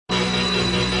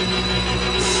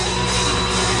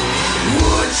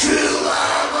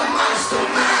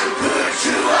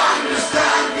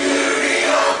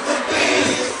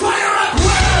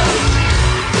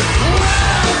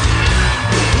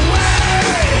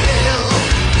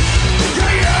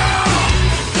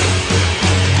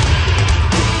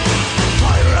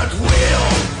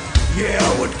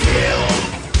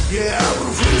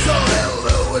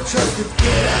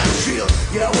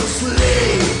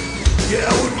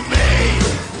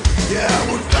Yeah,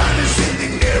 I would vanish in the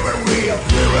air and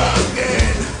reappear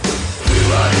again. We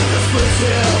run in the split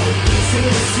hill,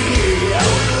 missing the sea. I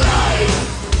would lie,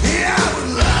 yeah, I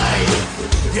would lie.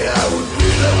 Yeah, I would be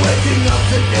the waking up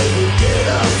the day we get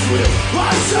us free.